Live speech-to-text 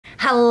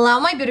Hello,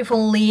 my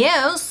beautiful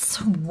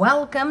Leos.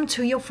 Welcome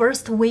to your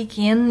first week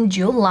in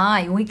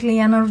July. Weekly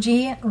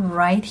energy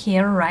right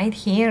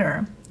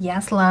here.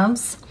 Yes,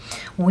 loves.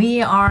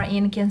 We are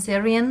in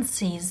Cancerian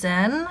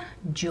season,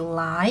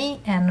 July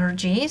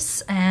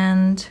energies,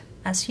 and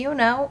as you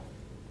know,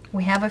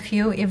 we have a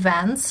few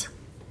events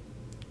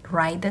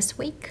right this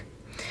week.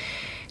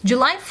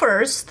 July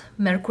 1st,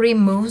 Mercury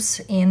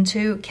moves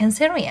into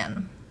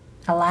Cancerian,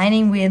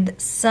 aligning with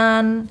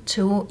Sun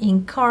to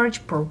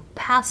encourage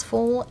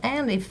purposeful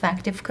and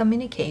effective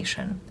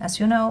communication. As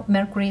you know,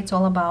 Mercury, it's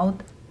all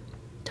about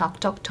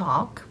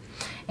talk,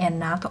 and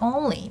not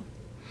only.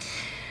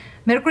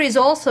 Mercury is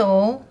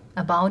also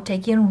about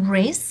taking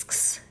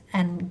risks,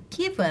 and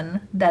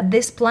given that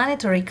this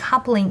planetary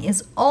coupling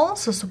is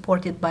also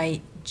supported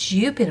by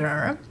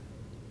Jupiter,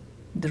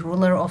 the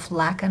ruler of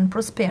luck and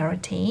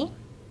prosperity,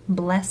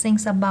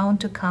 blessings are bound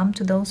to come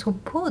to those who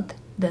put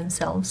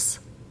themselves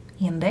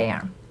in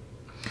there.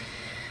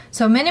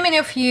 So many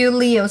of you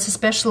Leos,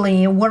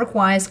 especially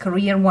work-wise,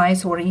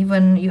 career-wise, or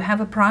even you have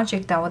a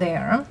project out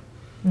there,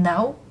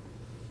 now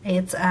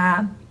it's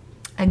a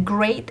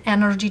great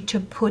energy to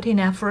put in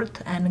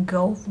effort and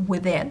go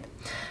with it,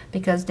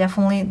 because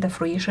definitely the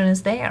fruition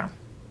is there.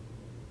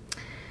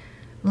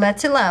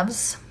 Let's see,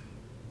 loves.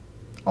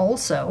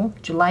 Also,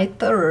 July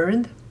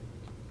 3rd,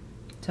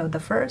 so the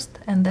 1st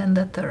and then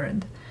the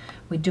 3rd,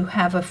 we do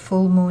have a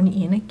full moon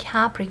in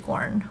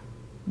Capricorn,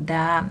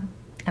 the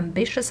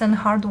ambitious and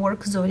hard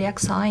work zodiac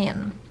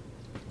sign.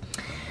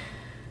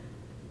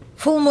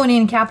 Full moon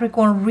in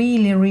Capricorn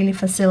really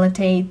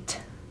facilitate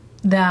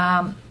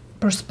the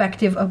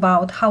perspective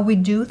about how we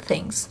do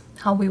things,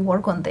 how we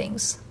work on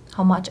things,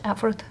 how much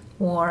effort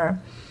or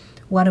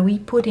what are we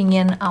putting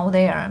in out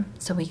there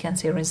so we can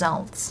see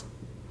results.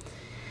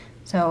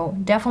 So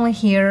definitely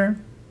here,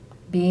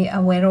 be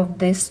aware of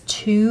these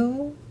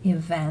two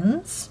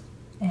events,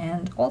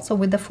 and also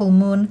with the full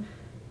moon,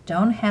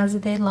 don't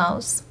hesitate,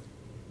 loves,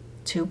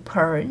 to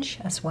purge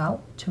as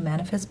well, to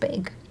manifest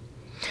big.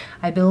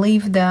 I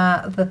believe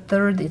the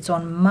 3rd, it's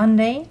on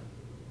Monday,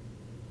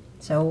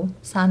 so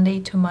Sunday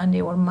to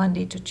Monday or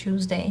Monday to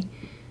Tuesday,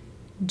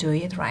 do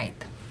it right.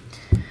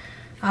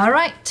 All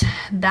right,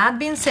 that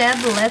being said,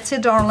 let's see,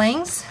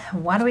 darlings,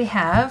 what do we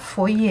have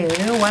for you?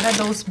 What are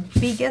those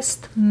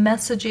biggest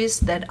messages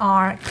that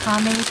are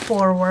coming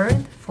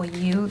forward for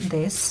you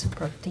this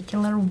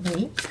particular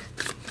week?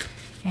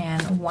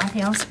 And what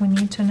else we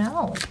need to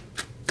know?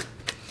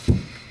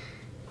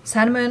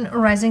 Sun, Moon,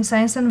 rising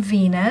signs, and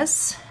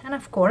Venus. And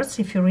of course,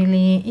 if you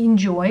really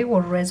enjoy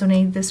or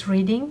resonate this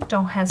reading,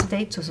 don't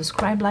hesitate to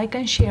subscribe, like,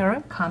 and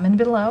share, comment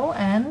below.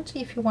 And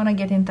if you want to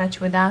get in touch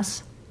with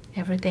us,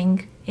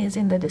 everything is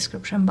in the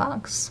description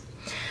box.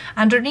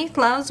 Underneath,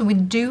 loves, we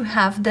do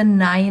have the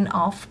 9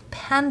 of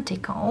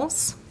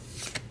Pentacles,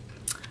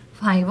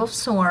 5 of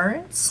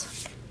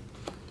Swords,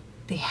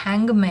 the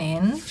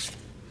Hangman,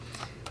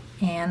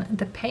 and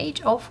the Page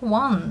of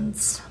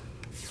Wands,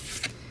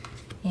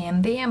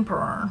 and the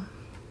Emperor.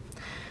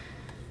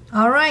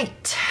 All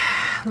right,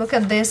 look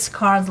at this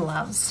card,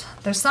 loves.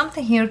 There's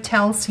something here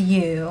tells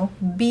you,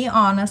 be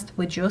honest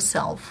with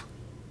yourself.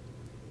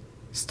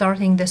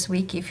 Starting this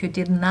week, if you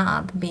did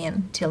not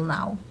been till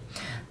now.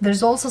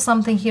 There's also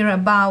something here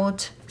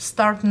about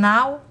start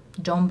now,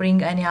 don't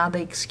bring any other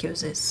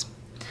excuses.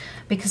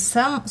 Because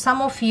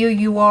some of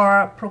you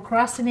are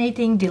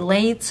procrastinating,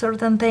 delayed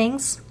certain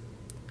things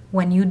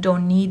when you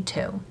don't need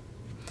to.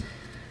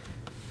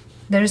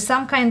 There is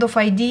some kind of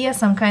idea,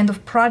 some kind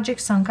of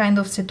project, some kind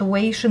of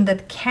situation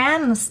that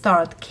can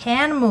start,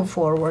 can move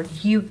forward.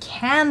 You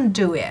can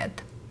do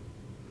it.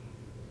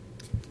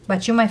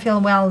 But you might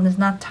feel, well, there's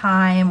not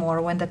time,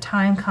 or when the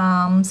time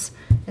comes,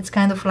 it's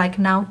kind of like,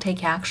 now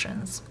take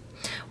actions.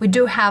 We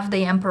do have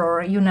the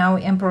Emperor. You know,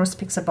 Emperor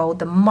speaks about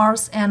the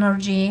Mars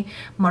energy,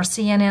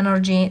 Martian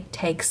energy,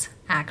 takes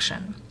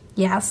action.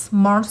 Yes,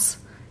 Mars,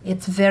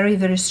 it's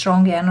very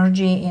strong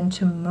energy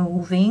into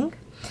moving,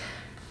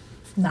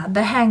 not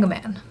the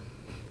Hangman.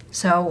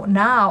 So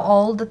now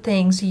all the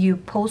things you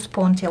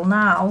postponed till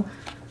now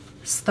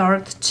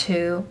start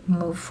to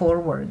move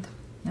forward.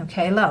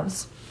 Okay,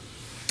 loves?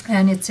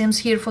 And it seems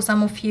here for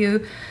some of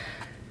you,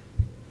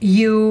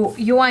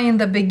 you are in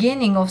the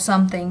beginning of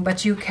something,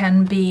 but you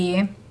can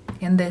be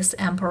in this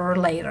Emperor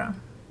later.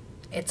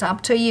 It's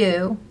up to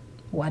you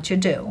what you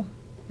do.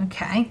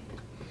 Okay?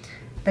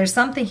 There's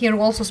something here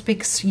also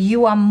speaks,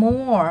 you are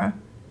more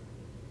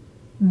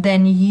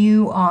than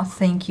you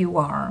think you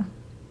are.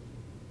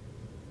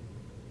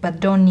 But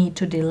don't need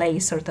to delay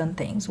certain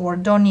things, or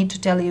don't need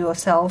to tell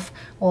yourself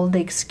all the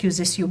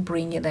excuses you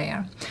bring in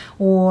there,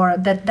 or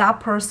that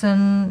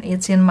person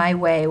is in my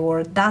way,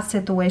 or that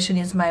situation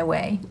is my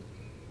way.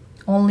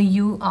 Only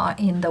you are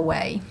in the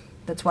way.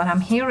 That's what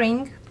I'm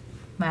hearing.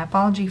 My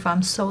apology if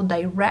I'm so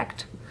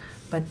direct,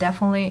 but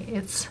definitely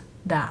it's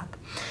that.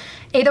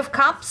 8 of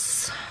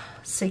Cups,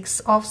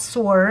 6 of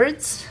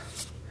Swords,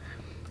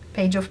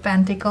 Page of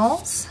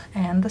Pentacles,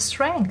 and the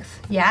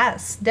Strength.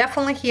 Yes,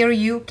 definitely here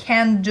you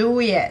can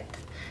do it.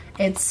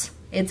 It's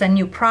a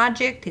new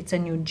project, it's a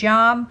new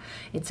job,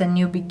 it's a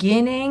new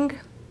beginning.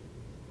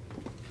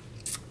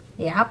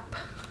 Yep,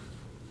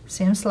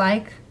 seems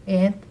like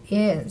it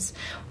is.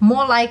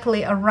 More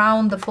likely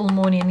around the full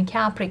moon in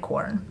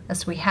Capricorn,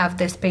 as we have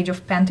this Page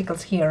of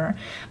Pentacles here.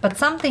 But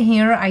something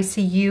here I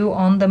see you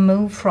on the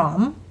move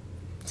from.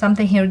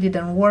 Something here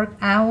didn't work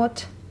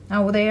out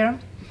there.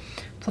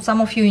 For some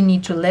of you, you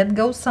need to let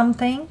go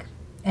something.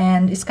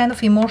 And it's kind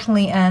of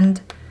emotionally and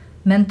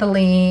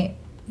mentally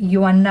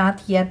you are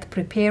not yet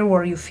prepared,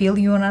 or you feel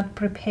you are not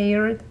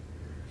prepared.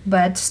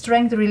 But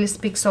strength really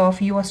speaks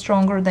of you are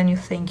stronger than you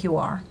think you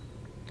are.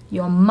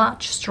 You're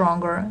much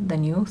stronger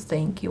than you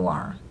think you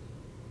are.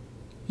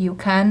 You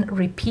can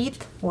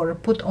repeat or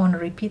put on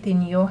repeat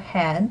in your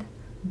head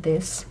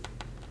this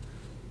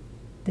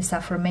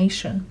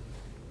affirmation.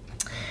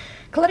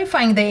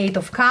 Clarifying the Eight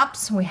of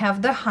Cups, we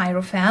have the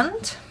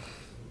Hierophant,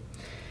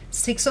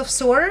 Six of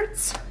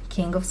Swords,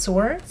 King of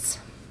Swords.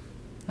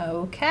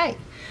 Okay.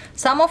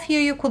 Some of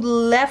you could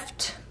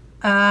left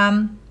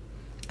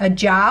a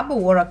job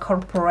or a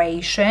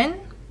corporation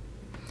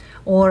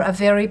or a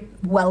very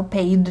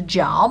well-paid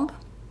job,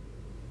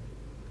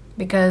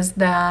 because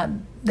the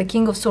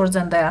King of Swords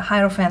and the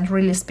Hierophant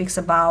really speaks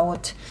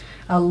about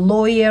a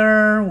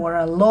lawyer or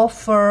a law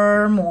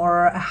firm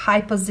or a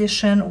high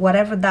position,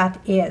 whatever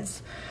that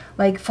is.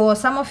 Like for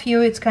some of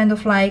you, it's kind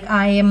of like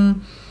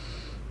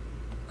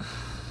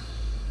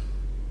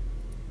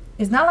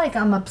it's not like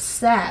I'm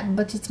upset,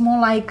 but it's more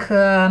like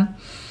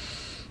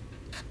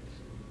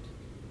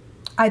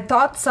I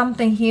thought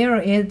something here,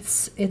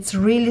 it's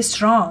really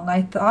strong.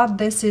 I thought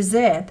this is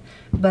it,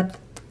 but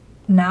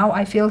now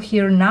I feel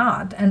here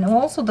not. And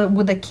also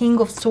with the King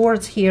of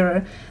Swords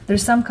here,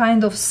 there's some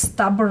kind of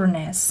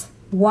stubbornness.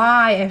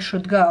 Why I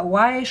should go?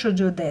 Why I should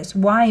do this?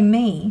 Why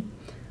me?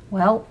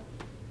 Well,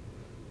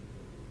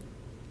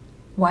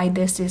 why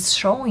this is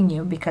showing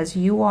you? Because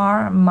you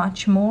are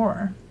much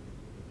more.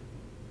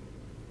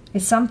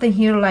 It's something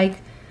here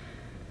like,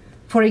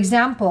 for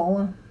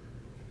example,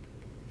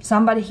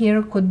 somebody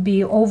here could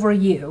be over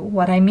you.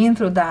 What I mean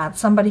through that,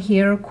 somebody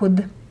here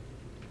could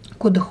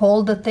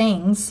hold the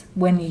things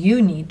when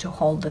you need to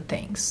hold the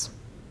things.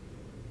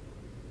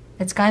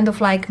 It's kind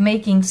of like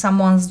making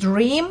someone's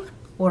dream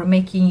or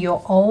making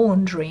your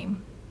own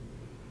dream.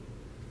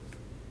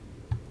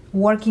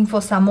 Working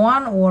for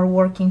someone or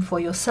working for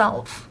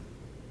yourself.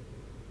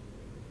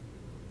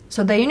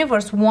 So the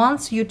universe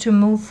wants you to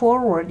move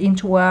forward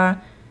into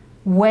a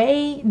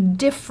way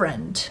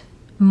different,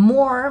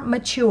 more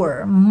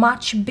mature,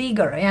 much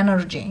bigger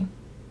energy.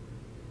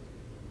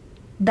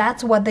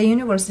 That's what the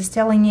universe is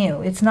telling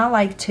you. It's not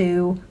like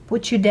to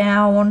put you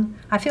down.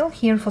 I feel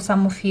here for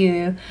some of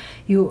you,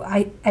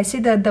 I see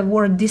that the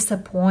word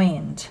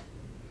disappoint.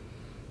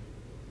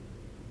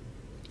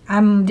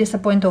 I'm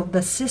disappointed of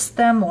the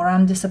system, or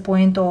I'm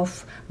disappointed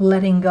of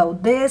letting go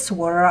this,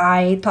 or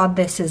I thought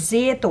this is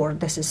it, or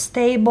this is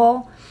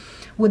stable.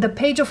 With the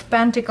Page of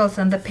Pentacles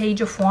and the Page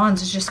of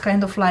Wands, it's just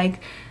kind of like,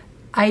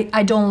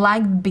 I don't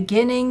like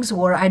beginnings,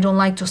 or I don't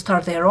like to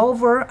start there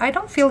over. I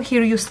don't feel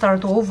here you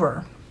start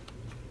over.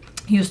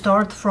 You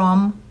start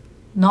from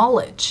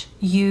knowledge.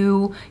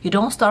 You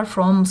don't start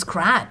from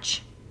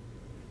scratch.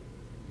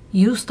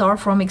 You start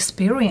from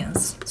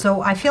experience.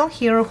 So I feel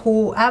here,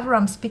 whoever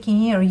I'm speaking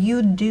here,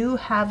 you do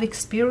have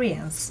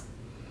experience.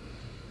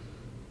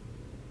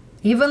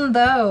 Even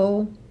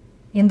though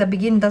in the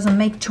beginning doesn't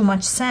make too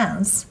much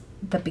sense,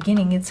 the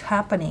beginning it's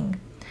happening.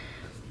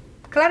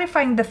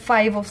 Clarifying the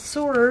Five of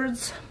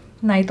Swords,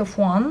 Knight of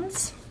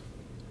Wands,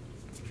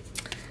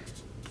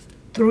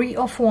 Three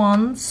of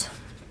Wands,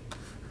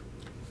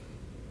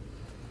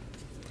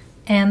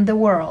 and the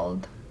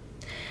World.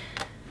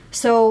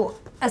 So,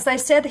 as I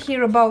said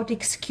here about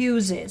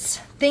excuses,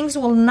 things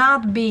will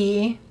not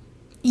be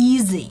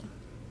easy.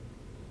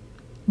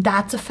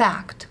 That's a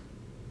fact.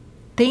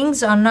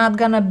 Things are not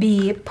gonna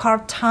be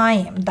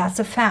part-time. That's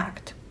a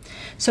fact.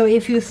 So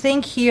if you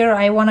think here,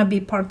 I want to be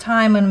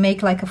part-time and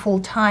make like a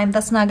full-time,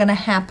 that's not going to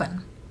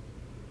happen.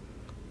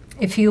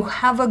 If you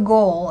have a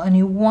goal and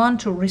you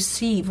want to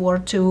receive or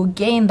to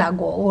gain that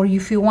goal, or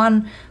if you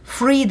want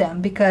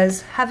freedom,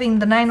 because having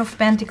the Nine of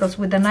Pentacles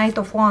with the Knight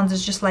of Wands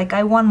is just like,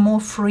 I want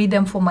more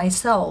freedom for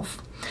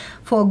myself.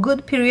 For a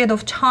good period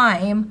of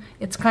time,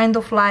 it's kind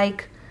of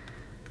like,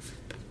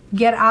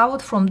 get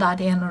out from that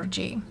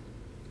energy.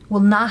 Will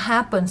not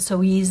happen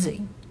so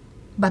easy.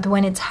 But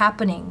when it's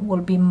happening,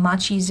 will be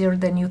much easier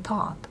than you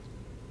thought.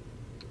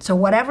 So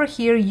whatever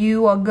here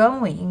you are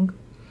going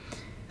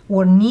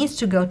or needs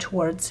to go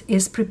towards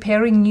is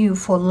preparing you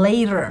for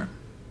later.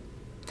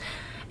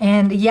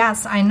 And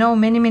yes, I know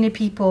many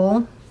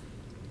people,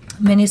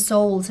 many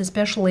souls,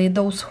 especially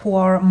those who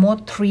are more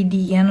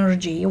 3D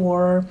energy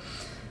or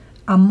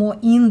are more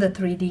in the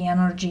 3D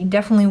energy,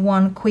 definitely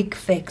want quick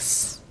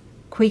fix,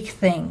 quick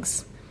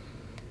things.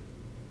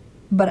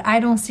 But I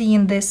don't see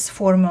in this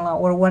formula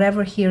or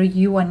whatever here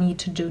you need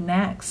to do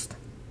next.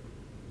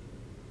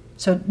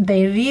 So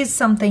there is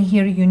something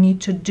here you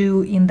need to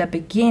do in the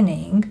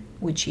beginning,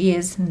 which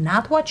is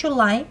not what you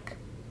like,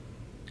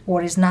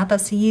 or is not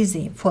as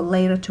easy for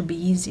later to be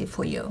easy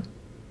for you.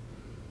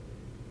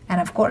 And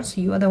of course,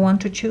 you are the one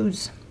to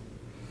choose.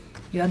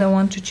 You are the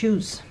one to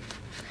choose.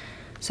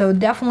 So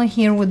definitely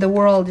here with the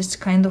world, it's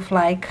kind of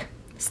like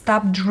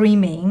stop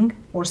dreaming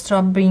or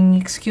stop being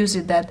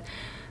excuses that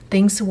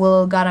things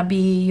will gotta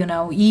be, you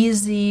know,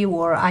 easy,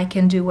 or I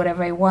can do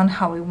whatever I want,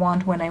 how I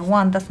want, when I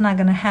want. That's not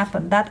gonna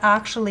happen. That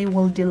actually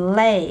will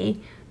delay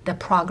the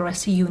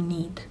progress you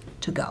need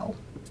to go.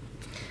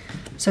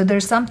 So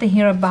there's something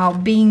here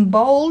about being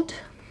bold,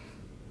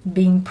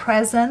 being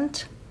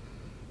present,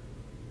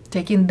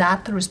 taking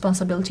that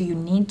responsibility you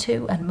need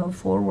to, and move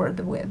forward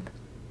with.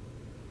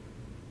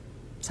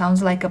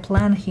 Sounds like a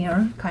plan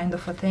here, kind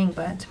of a thing,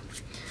 but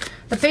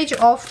the Page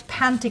of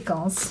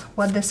Pentacles,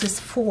 what this is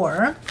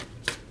for.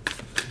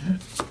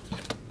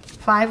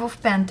 5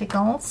 of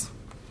Pentacles.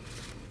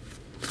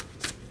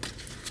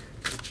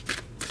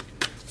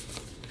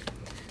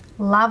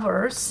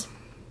 Lovers.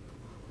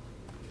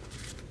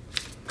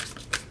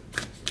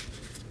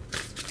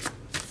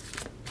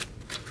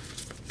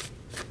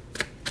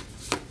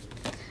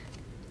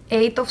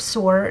 Eight of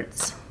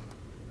Swords.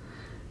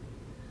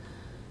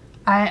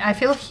 I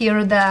feel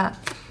here that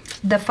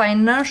the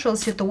financial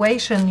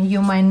situation,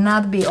 you might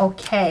not be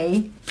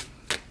okay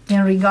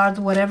in regard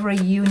to whatever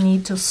you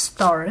need to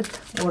start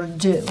or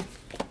do.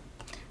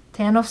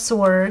 10 of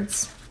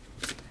Swords.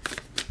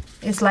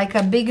 It's like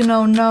a big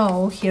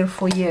no-no here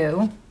for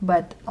you,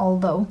 but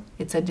although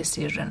it's a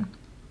decision.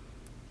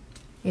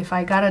 If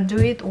I gotta do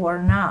it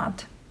or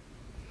not.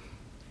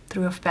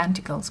 3 of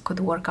Pentacles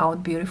could work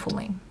out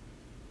beautifully.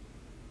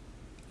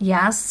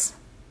 Yes,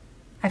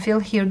 I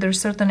feel here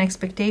there's certain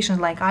expectations,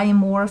 like I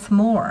am worth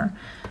more.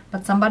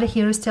 But somebody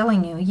here is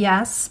telling you,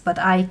 yes, but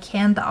I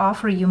can't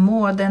offer you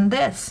more than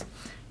this.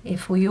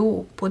 If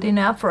you put in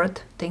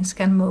effort, things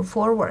can move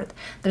forward.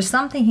 There's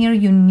something here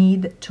you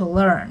need to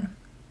learn.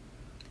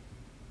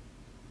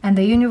 And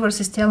the universe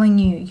is telling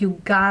you,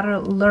 you gotta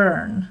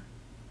learn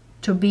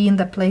to be in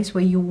the place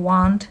where you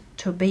want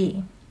to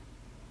be.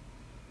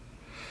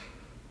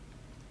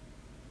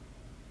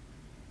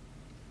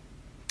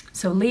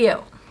 So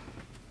Leo,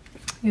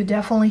 you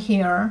definitely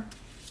here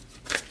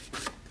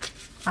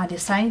are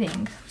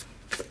deciding.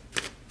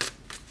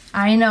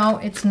 I know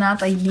it's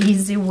not an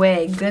easy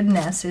way,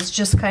 goodness, it's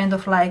just kind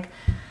of like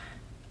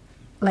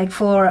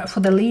for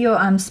the Leo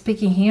I'm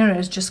speaking here,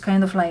 it's just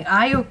kind of like,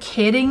 are you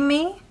kidding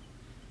me?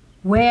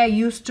 Where I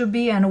used to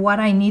be and what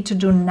I need to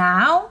do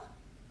now?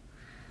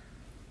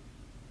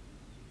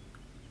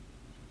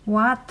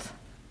 What?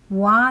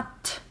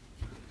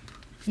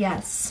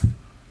 Yes.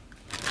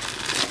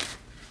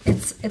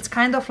 It's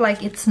kind of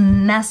like it's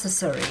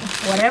necessary.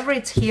 Whatever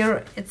it's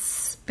here, it's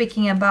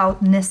speaking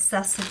about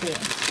necessity.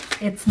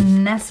 It's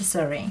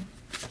necessary.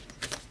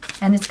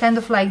 And it's kind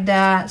of like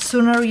the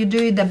sooner you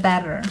do it, the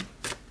better.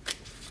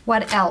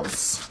 What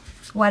else?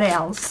 What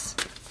else?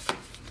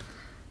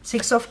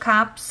 6 of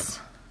Cups,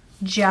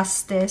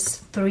 Justice,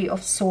 3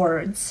 of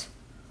Swords.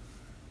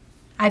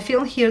 I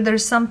feel here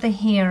there's something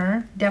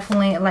here,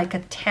 definitely like a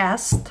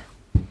test.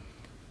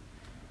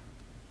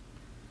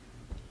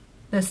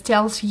 This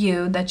tells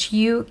you that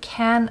you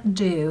can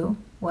do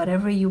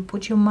whatever you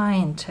put your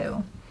mind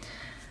to.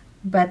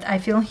 But I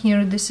feel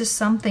here this is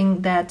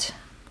something that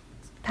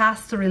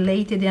past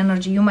related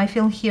energy. You might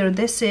feel here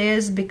this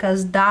is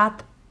because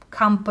that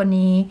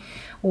company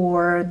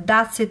or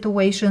that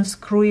situation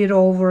screw it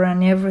over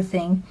and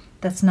everything.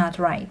 That's not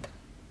right.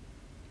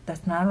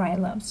 That's not right,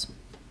 loves.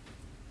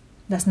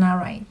 That's not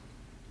right.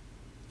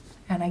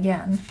 And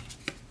again,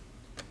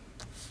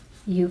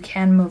 you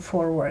can move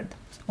forward.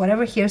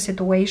 Whatever here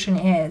situation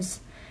is,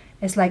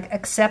 it's like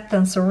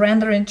acceptance,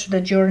 surrender into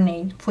the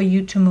journey for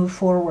you to move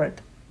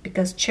forward.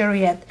 Because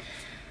Chariot,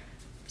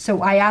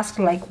 so I asked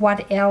like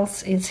what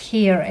else is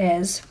here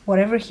is,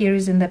 whatever here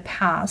is in the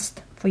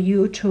past, for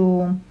you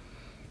to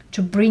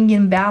bring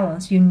in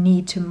balance, you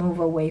need to move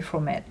away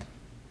from it.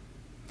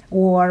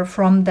 Or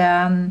from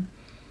the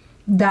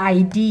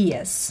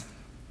ideas.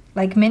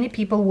 Like many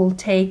people will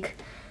take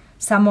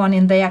someone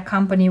in their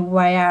company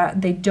where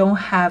they don't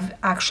have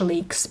actually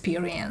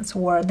experience,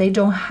 or they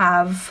don't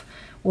have,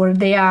 or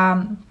they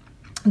are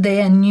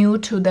new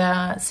to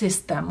the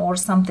system or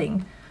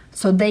something,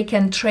 so they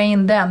can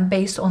train them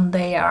based on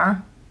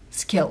their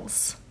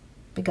skills,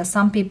 because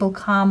some people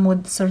come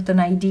with certain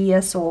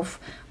ideas of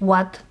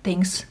what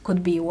things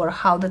could be or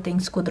how the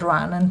things could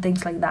run and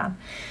things like that.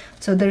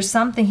 So there's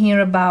something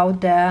here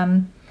about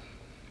a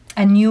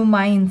new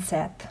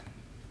mindset.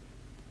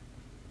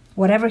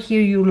 Whatever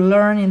here you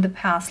learn in the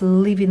past,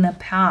 live in the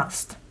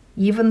past,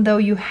 even though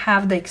you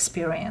have the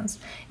experience,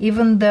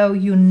 even though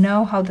you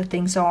know how the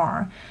things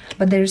are,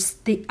 but there's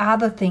the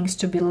other things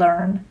to be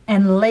learned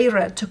and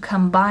later to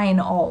combine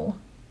all,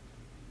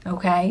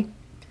 okay?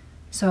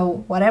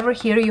 So whatever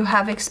here you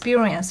have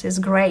experience is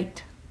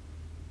great,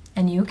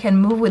 and you can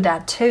move with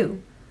that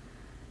too.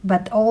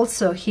 But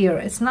also here,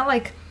 it's not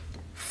like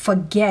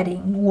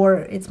forgetting, or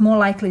it's more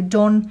likely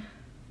don't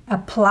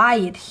apply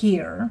it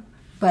here,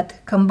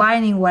 but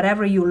combining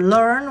whatever you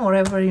learn,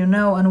 whatever you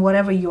know, and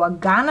whatever you are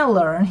gonna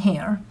learn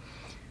here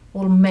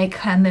will make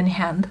hand in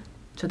hand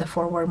to the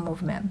forward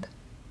movement.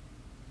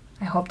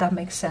 I hope that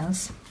makes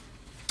sense.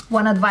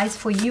 One advice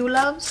for you,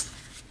 loves.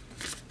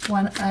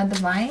 One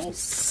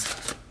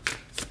advice.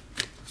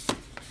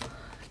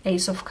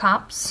 Ace of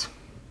Cups,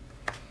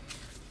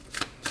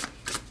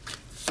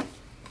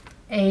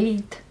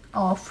 8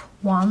 of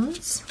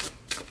Wands,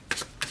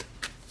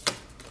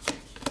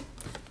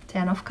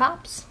 10 of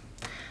Cups,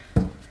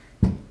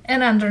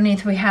 and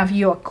underneath we have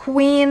your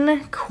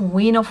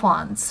Queen of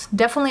Wands.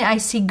 Definitely I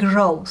see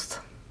growth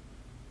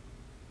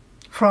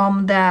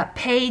from the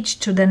Page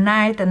to the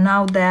Knight and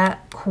now the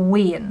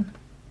Queen.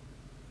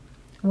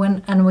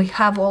 And we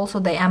have also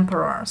the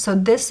Emperor. So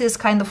this is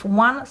kind of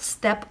one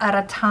step at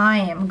a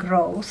time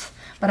growth.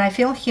 But I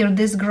feel here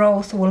this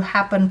growth will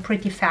happen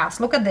pretty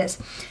fast. Look at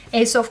this.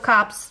 Ace of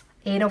Cups,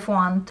 8 of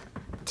Wands,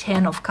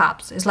 10 of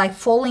Cups. It's like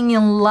falling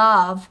in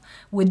love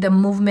with the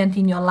movement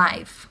in your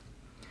life.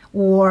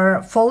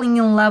 Or falling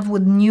in love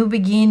with new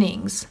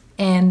beginnings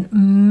and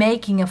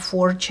making a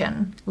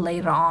fortune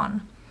later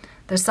on.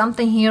 There's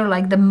something here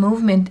like the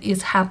movement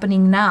is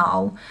happening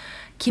now.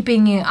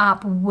 Keeping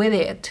up with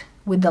it.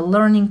 With the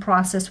learning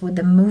process, with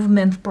the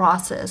movement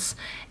process,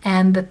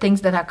 and the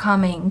things that are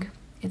coming.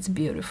 It's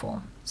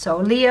beautiful. So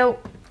Leo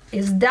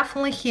is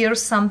definitely here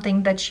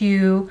something that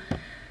you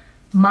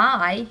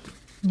might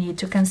need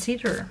to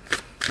consider.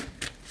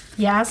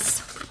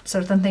 Yes,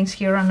 certain things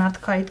here are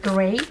not quite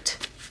great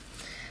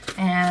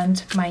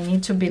and might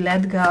need to be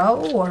let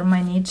go or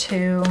might need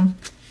to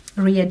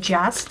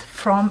readjust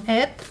from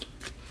it,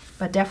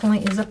 but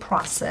definitely is a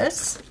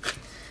process,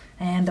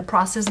 and the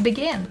process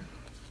begins.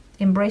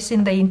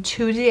 Embracing the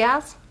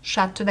enthusiasm,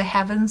 shut to the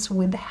heavens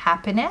with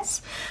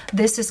happiness.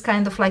 This is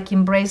kind of like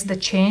embrace the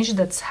change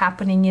that's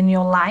happening in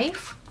your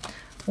life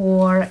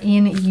or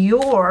in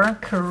your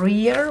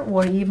career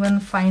or even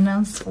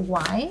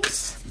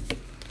finance-wise.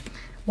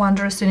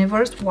 Wondrous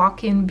universe,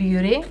 walk in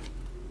beauty.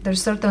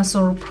 There's certain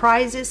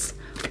surprises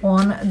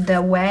on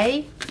the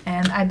way,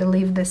 and I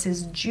believe this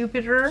is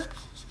Jupiter.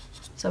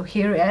 So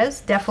here is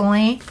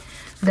definitely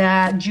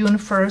the June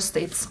 1st.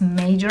 It's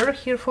major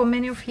here for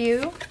many of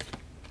you.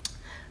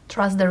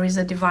 Trust there is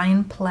a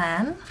divine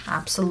plan,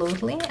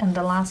 absolutely. And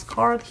the last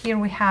card here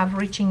we have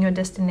reaching your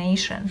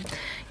destination.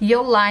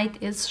 Your light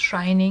is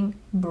shining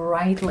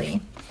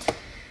brightly.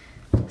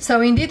 So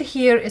indeed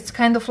here it's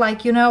kind of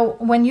like, you know,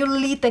 when you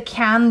lit a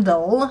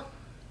candle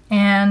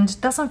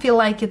and doesn't feel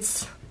like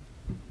it's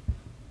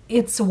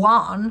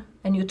on,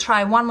 and you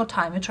try one more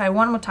time,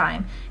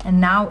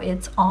 and now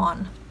it's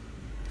on.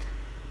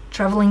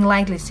 Traveling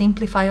lightly,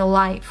 simplify your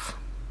life.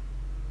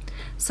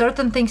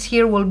 Certain things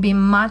here will be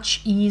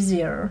much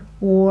easier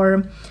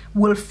or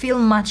will feel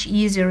much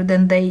easier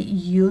than they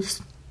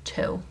used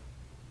to.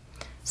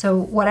 So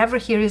whatever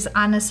here is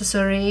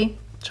unnecessary,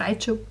 try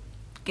to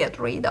get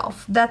rid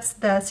of. That's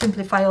the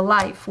simplify your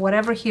life.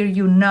 Whatever here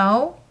you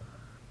know,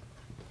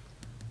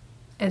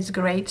 it's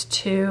great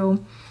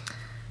to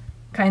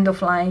kind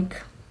of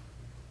like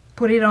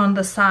put it on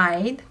the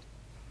side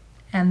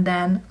and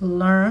then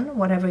learn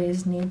whatever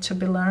is need to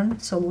be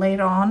learned. So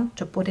later on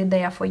to put it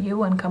there for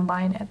you and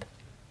combine it.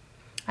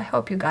 I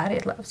hope you got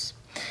it, loves.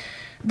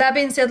 That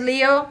being said,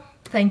 Leo,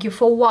 thank you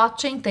for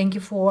watching. Thank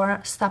you for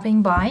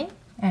stopping by.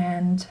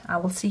 And I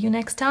will see you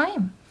next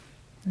time.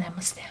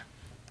 Namaste.